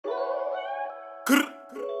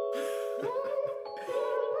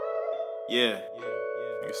Yeah.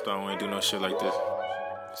 Nigga starting when you do no shit like this.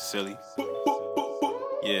 Silly.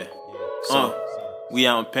 Yeah. We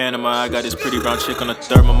out in Panama. I got this pretty brown chick on a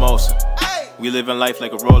third mimosa. We living life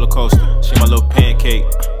like a roller coaster. She my little pancake.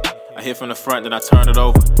 I hit from the front, then I turn it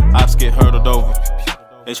over. Ops get hurdled over.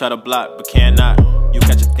 They try to block, but cannot. You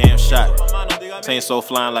catch a damn shot. Chain so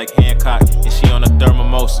flying like Hancock, and she on a third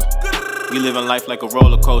mimosa. We living life like a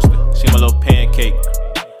roller coaster. She my little pancake.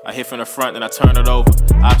 I hit from the front, then I turn it over.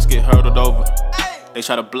 Ops get hurdled over. They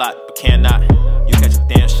try to block, but cannot. You catch a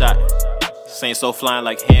damn shot. Chain so flying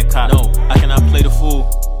like Hancock. No, I cannot play the fool.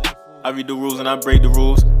 I read the rules and I break the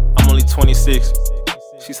rules. I'm only 26.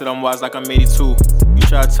 She said I'm wise like I'm 82. You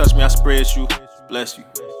try to touch me, I spread you. Bless you.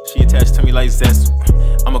 She attached to me like zest.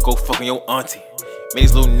 I'ma go fucking your auntie. Made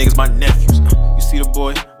these little niggas my nephews. You see the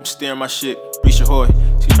boy? I'm steering my shit. Reach your hoy.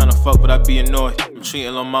 She tryna fuck, but I be annoyed. I'm treating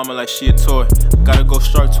little mama like she a toy. Gotta go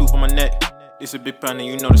shark tooth on my neck. It's a big pound and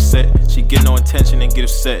you know the set. She get no attention and get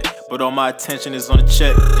upset, but all my attention is on the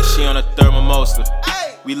check. And she on a third mimosa.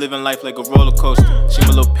 We living life like a roller coaster. She my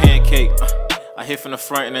little pancake. I hit from the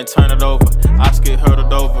front and then turn it over. Ops get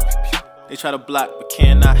hurdled over. They try to block, but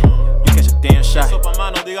cannot. You catch a damn shot.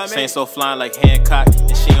 Chain so flying like Hancock,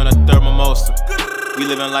 and she on a third mimosa. We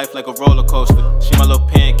living life like a roller coaster. She my little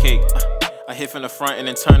pancake. I hit from the front and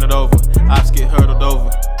then turn it over. Ops get hurdled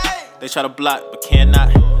over. They try to block, but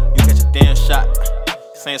cannot. You catch a damn shot.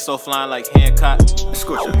 Chain so flying like Hancock.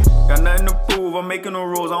 Got nothing to prove, I'm making no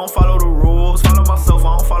rules. I don't follow the rules. Follow myself,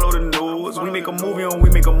 I don't follow the news. We make a movie and we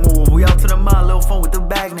make a move. We out to the mile, little phone with the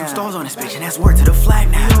bag now. 2 stars on this bitch and that's word to the flag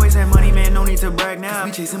now. We always had money, man, no need to brag now.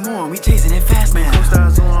 We chasing more and we chasing it fast, man.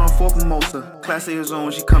 Co-stars on 4th mimosa. Class A is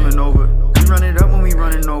on, she coming over. We run it up when we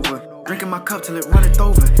running over. Drinking my cup till it runneth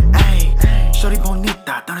over. Ayy, shorty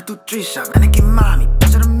bonita, done it through 3 shots. And que mami,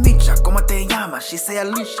 beso de micha, como te llama? She say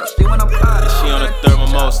Alicia, she wanna party. She on a third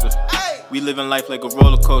mimosa. We living life like a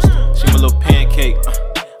roller coaster. She my little pancake.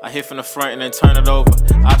 I hit from the front and then turn it over.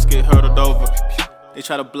 Ops get hurdled over. They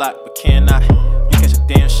try to block, but cannot. You catch a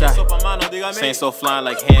damn shot. Chain so flying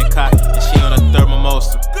like Hancock, and she on a third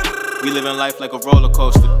mimosa. We living life like a roller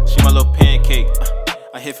coaster. She my little pancake.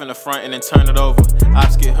 I hit from the front and then turn it over.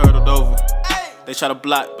 Ops get hurdled over. They try to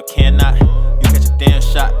block, but cannot. You catch a damn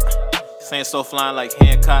shot. Chain so flying like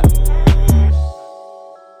Hancock.